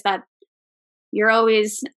realize that you're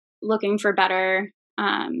always looking for better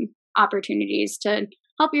opportunities to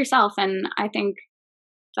help yourself. And I think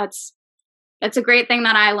that's a great thing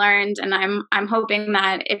that I learned. And I'm hoping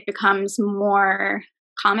that it becomes more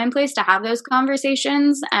commonplace to have those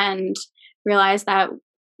conversations and realize that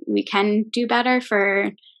we can do better for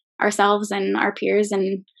ourselves and our peers.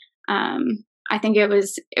 And I think it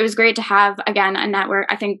was great to have, again, a network.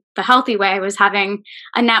 I think the healthy way was having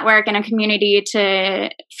a network and a community to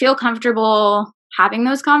feel comfortable having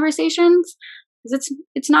those conversations, because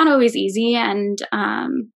it's not always easy. And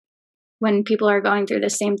when people are going through the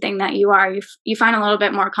same thing that you are, you find a little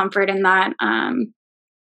bit more comfort in that,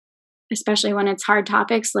 especially when it's hard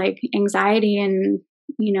topics like anxiety and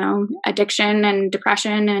addiction and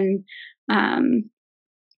depression. And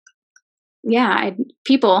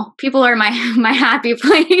people are my happy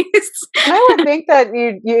place. And I would think that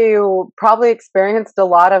you probably experienced a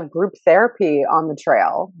lot of group therapy on the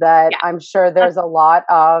trail, that I'm sure there's a lot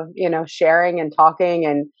of, sharing and talking,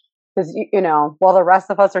 and because, while the rest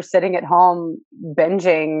of us are sitting at home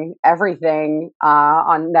binging everything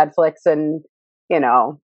on Netflix and,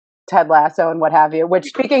 Ted Lasso and what have you, which,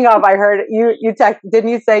 speaking of, I heard didn't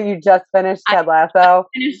you say you just finished Ted Lasso? I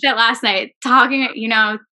finished it last night, talking,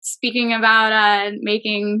 speaking about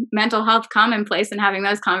making mental health commonplace and having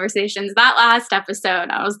those conversations. That last episode,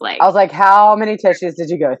 I was like, how many tissues did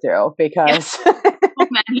you go through? Because so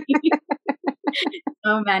many.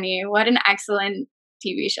 So many. What an excellent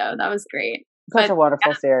TV show. That was great. Such a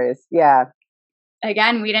wonderful series. Yeah.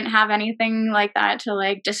 Again, we didn't have anything like that to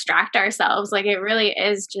like distract ourselves. Like, it really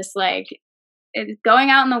is just like going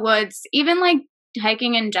out in the woods, even like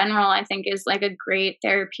hiking in general, I think is like a great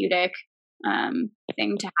therapeutic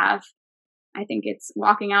thing to have. I think it's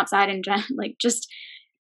walking outside and like just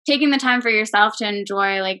taking the time for yourself to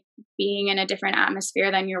enjoy like being in a different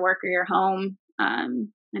atmosphere than your work or your home.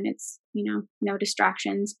 And it's, no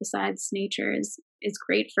distractions besides nature is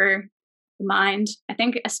great for the mind. I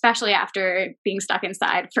think especially after being stuck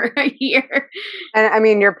inside for a year. And I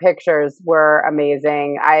mean, your pictures were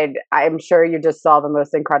amazing. I'm sure you just saw the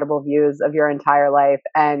most incredible views of your entire life.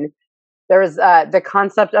 And there was the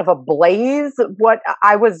concept of a blaze.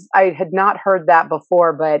 I had not heard that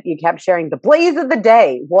before, but you kept sharing the blaze of the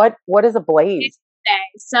day. What is a blaze?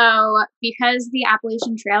 So because the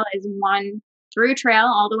Appalachian Trail is one through trail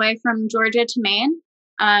all the way from Georgia to Maine,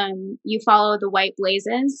 you follow the white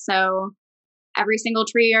blazes. So every single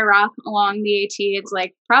tree or rock along the AT, it's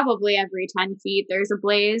like probably every 10 feet there's a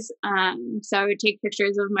blaze. So I would take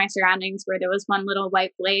pictures of my surroundings where there was one little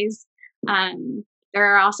white blaze.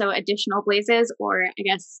 There are also additional blazes, or I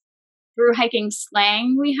guess through hiking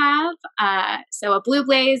slang we have. So a blue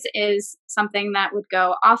blaze is something that would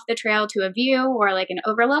go off the trail to a view or like an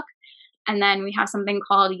overlook. And then we have something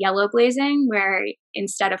called yellow blazing, where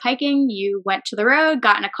instead of hiking, you went to the road,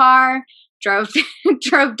 got in a car, drove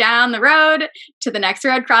down the road to the next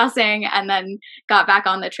road crossing, and then got back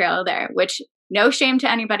on the trail there, which no shame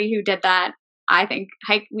to anybody who did that. I think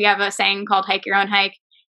we have a saying called hike your own hike.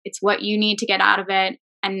 It's what you need to get out of it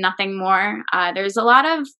and nothing more. There's a lot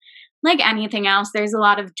of, like anything else, there's a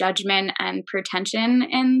lot of judgment and pretension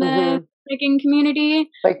in the hiking community.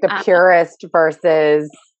 Like the purist versus...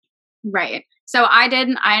 Right. So I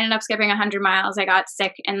ended up skipping 100 miles. I got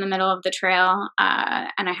sick in the middle of the trail,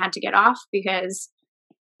 and I had to get off because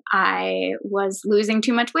I was losing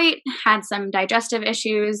too much weight, had some digestive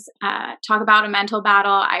issues. Talk about a mental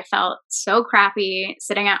battle. I felt so crappy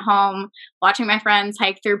sitting at home, watching my friends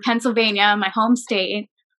hike through Pennsylvania, my home state.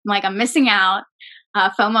 I'm like, I'm missing out.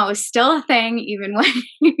 FOMO is still a thing, even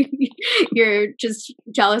when you're just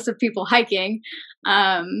jealous of people hiking.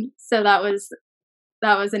 So that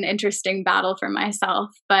was an interesting battle for myself.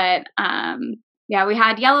 But we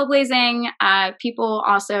had yellow blazing. People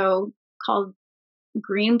also called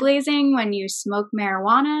green blazing when you smoke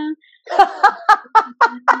marijuana.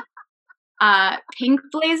 Pink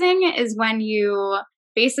blazing is when you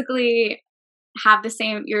basically have the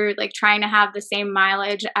same, you're like trying to have the same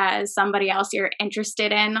mileage as somebody else you're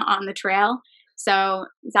interested in on the trail. So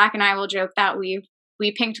Zach and I will joke that we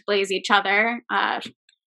pinked blaze each other.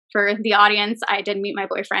 For the audience, I did meet my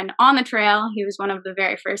boyfriend on the trail. He was one of the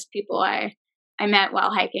very first people I met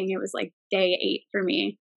while hiking. It was like day 8 for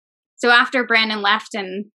me. So after Brandon left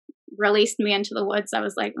and released me into the woods, I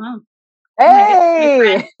was like, oh.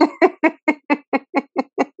 Hey!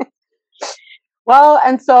 Well,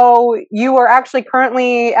 and so you are actually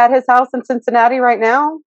currently at his house in Cincinnati right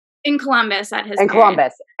now? In Columbus at his In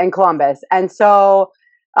parents. Columbus. And so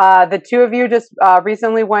the two of you just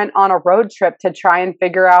recently went on a road trip to try and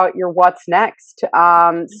figure out your what's next.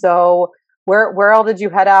 So where all did you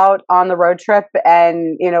head out on the road trip,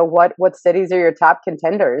 and what cities are your top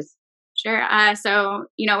contenders? Sure. So,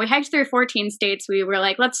 we hiked through 14 states. We were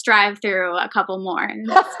like, let's drive through a couple more. And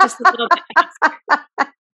it's just a little bit faster.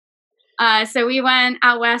 So we went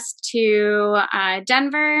out west to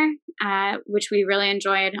Denver, which we really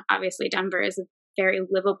enjoyed. Obviously, Denver is a very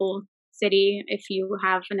livable city if you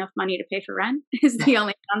have enough money to pay for rent, is the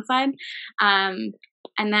only downside. And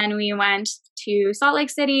then we went to Salt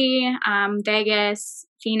Lake City, Vegas,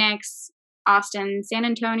 Phoenix, Austin, San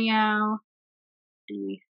Antonio,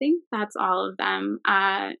 and I think that's all of them.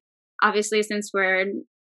 Obviously, since we're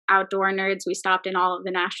outdoor nerds, we stopped in all of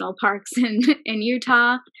the national parks in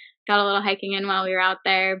Utah. Got a little hiking in while we were out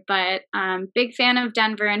there, but big fan of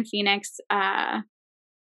Denver and Phoenix.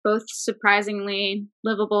 Both surprisingly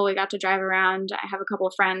livable. We got to drive around. I have a couple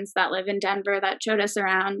of friends that live in Denver that showed us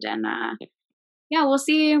around, and we'll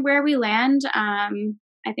see where we land.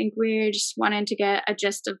 I think we just wanted to get a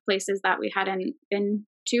gist of places that we hadn't been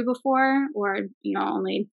to before, or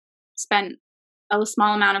only spent a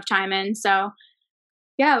small amount of time in. So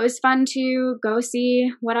yeah, it was fun to go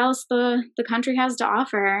see what else the country has to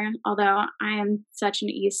offer. Although I am such an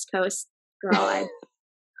East Coast girl,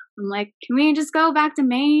 I'm like, can we just go back to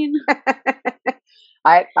Maine?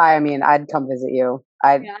 I mean, I'd come visit you.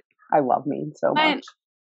 I love Maine so much.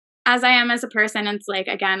 As I am as a person, it's like,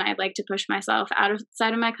 again, I'd like to push myself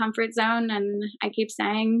outside of my comfort zone. And I keep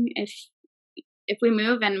saying, if we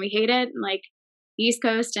move and we hate it, like East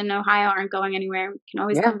Coast and Ohio aren't going anywhere, we can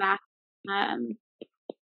always come back.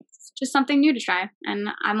 It's just something new to try. And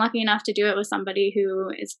I'm lucky enough to do it with somebody who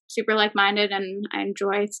is super like-minded and I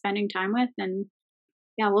enjoy spending time with. And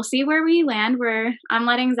yeah, we'll see where we land. I'm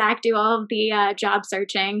letting Zach do all of the job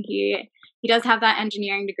searching. He does have that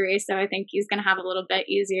engineering degree, so I think he's going to have a little bit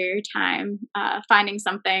easier time finding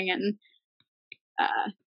something, and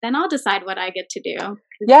then I'll decide what I get to do.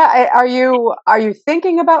 Yeah, are you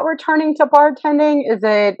thinking about returning to bartending? Is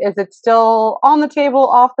it still on the table,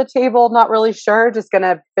 off the table? Not really sure. Just going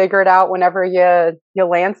to figure it out whenever you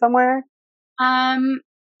land somewhere.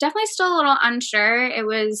 Definitely still a little unsure. It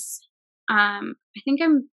was. I think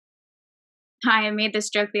I made this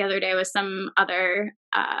joke the other day with some other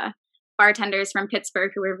bartenders from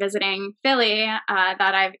Pittsburgh who were visiting Philly,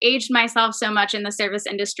 that I've aged myself so much in the service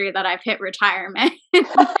industry that I've hit retirement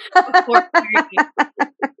before 30.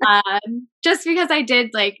 Just because I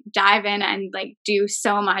did like dive in and like do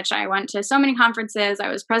so much. I went to so many conferences. I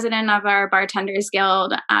was president of our Bartenders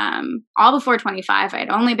Guild, all before 25. I'd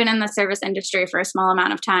only been in the service industry for a small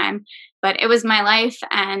amount of time, but it was my life.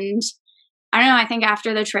 And I don't know, I think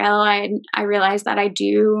after the trail, I realized that I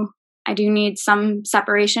do need some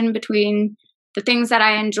separation between the things that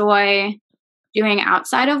I enjoy doing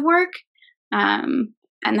outside of work. And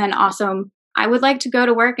then also I would like to go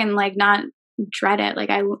to work and like not dread it. Like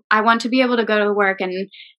I want to be able to go to work and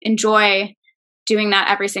enjoy doing that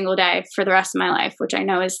every single day for the rest of my life, which I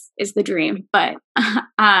know is the dream. But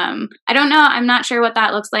I don't know. I'm not sure what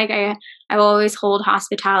that looks like. I will always hold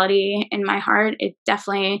hospitality in my heart. It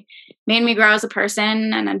definitely made me grow as a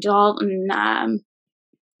person, an adult, and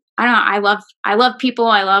I don't know. I love people.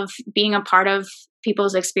 I love being a part of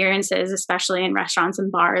people's experiences, especially in restaurants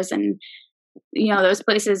and bars. And those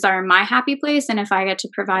places are my happy place. And if I get to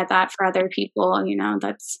provide that for other people,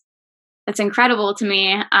 that's incredible to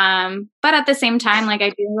me. But at the same time, like I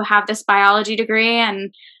do have this biology degree,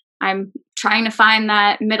 and I'm trying to find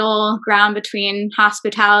that middle ground between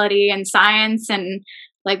hospitality and science, and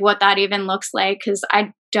like what that even looks like. Cause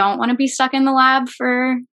I don't want to be stuck in the lab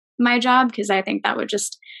for my job, cause I think that would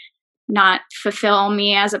just not fulfill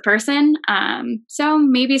me as a person. So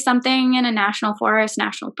maybe something in a national forest,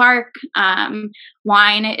 national park.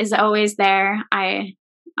 Wine is always there. I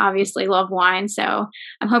obviously love wine. So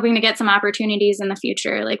I'm hoping to get some opportunities in the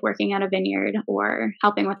future, like working at a vineyard or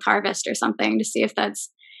helping with harvest or something, to see if that's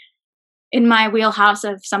in my wheelhouse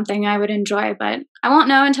of something I would enjoy. But I won't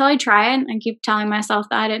know until I try it. I keep telling myself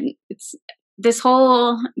that it's this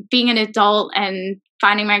whole being an adult and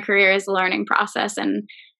finding my career is a learning process, and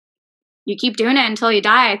you keep doing it until you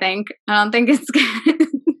die. I don't think it's good.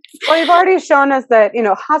 Well, you've already shown us that,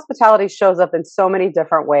 hospitality shows up in so many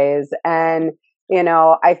different ways. And,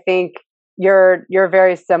 I think you're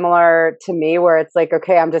very similar to me, where it's like,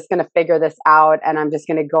 okay, I'm just going to figure this out and I'm just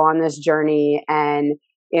going to go on this journey. And,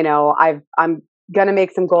 I'm going to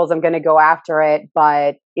make some goals. I'm going to go after it.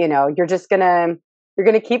 But, you're just going to you're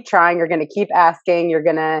going to keep trying. You're going to keep asking. You're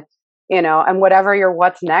going to, and whatever your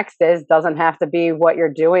what's next is doesn't have to be what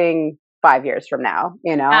you're doing 5 years from now.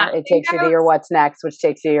 It takes you to your what's next, which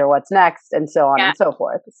takes you to your what's next, and so on and so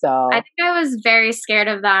forth. So I think I was very scared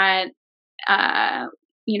of that,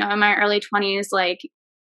 in my early 20s, like,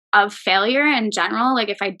 of failure in general. Like,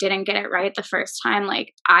 if I didn't get it right the first time,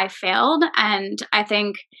 like, I failed. And I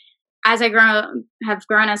think as I have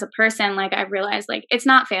grown as a person, like, I've realized, like, it's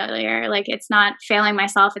not failure. Like, it's not failing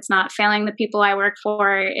myself. It's not failing the people I work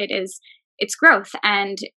for. It's growth.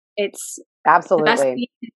 And it's absolutely the best thing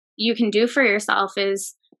you can do for yourself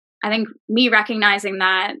is, I think, me recognizing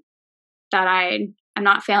that I'm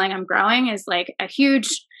not failing, I'm growing, is like a huge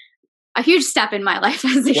step in my life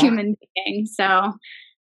as a human being. So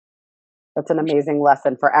that's an amazing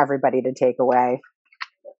lesson for everybody to take away.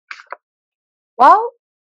 Well,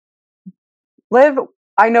 Liv,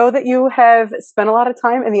 I know that you have spent a lot of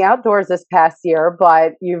time in the outdoors this past year,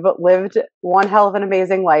 but you've lived one hell of an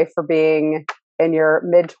amazing life for being in your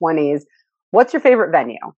mid-20s. What's your favorite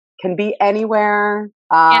venue? Can be anywhere.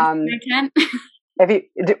 What's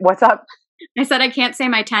up? I said I can't say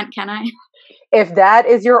my tent, can I? If that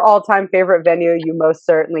is your all-time favorite venue, you most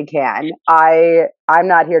certainly can. I'm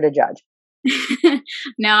not here to judge.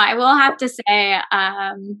 No, I will have to say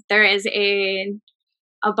there is a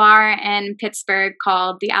bar in Pittsburgh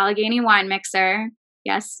called the Allegheny Wine Mixer.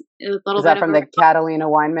 Yes, is that from the Catalina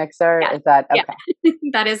Wine Mixer? Yeah. Is that okay? Yeah.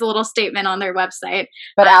 That is a little statement on their website.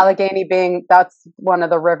 But Allegheny that's one of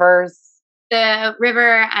the rivers, the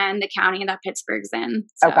river and the county that Pittsburgh's in.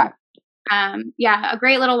 So, okay. A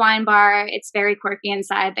great little wine bar. It's very quirky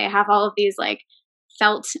inside. They have all of these like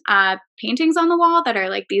felt paintings on the wall that are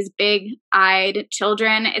like these big-eyed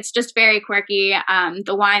children. It's just very quirky.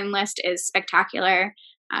 The wine list is spectacular.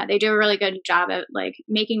 They do a really good job at like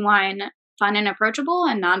making wine fun and approachable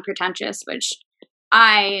and non-pretentious, which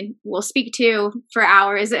I will speak to for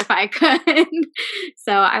hours if I could.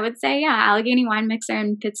 So I would say, Allegheny Wine Mixer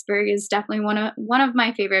in Pittsburgh is definitely one of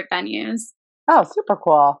my favorite venues. Oh, super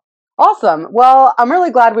cool. Awesome. Well, I'm really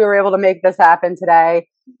glad we were able to make this happen today.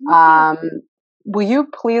 Will you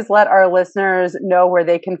please let our listeners know where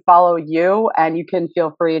they can follow you, and you can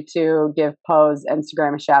feel free to give Poe's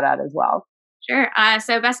Instagram a shout out as well. Sure.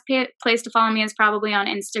 So best place to follow me is probably on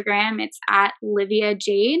Instagram. It's at Livia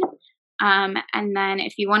Jade. And then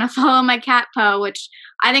if you want to follow my cat Poe, which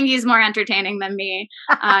I think he's more entertaining than me,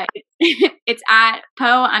 it's at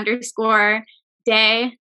Poe_day,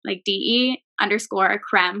 like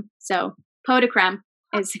DE_creme. So Poe de Creme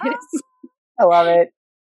is his. I love it.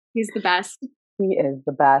 He's the best. He is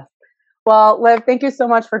the best. Well, Liv, thank you so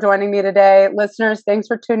much for joining me today. Listeners, thanks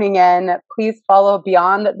for tuning in. Please follow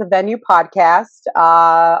Beyond the Venue podcast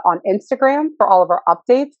on Instagram for all of our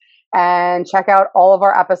updates, and check out all of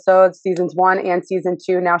our episodes, seasons 1 and season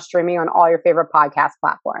 2, now streaming on all your favorite podcast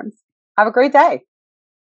platforms. Have a great day.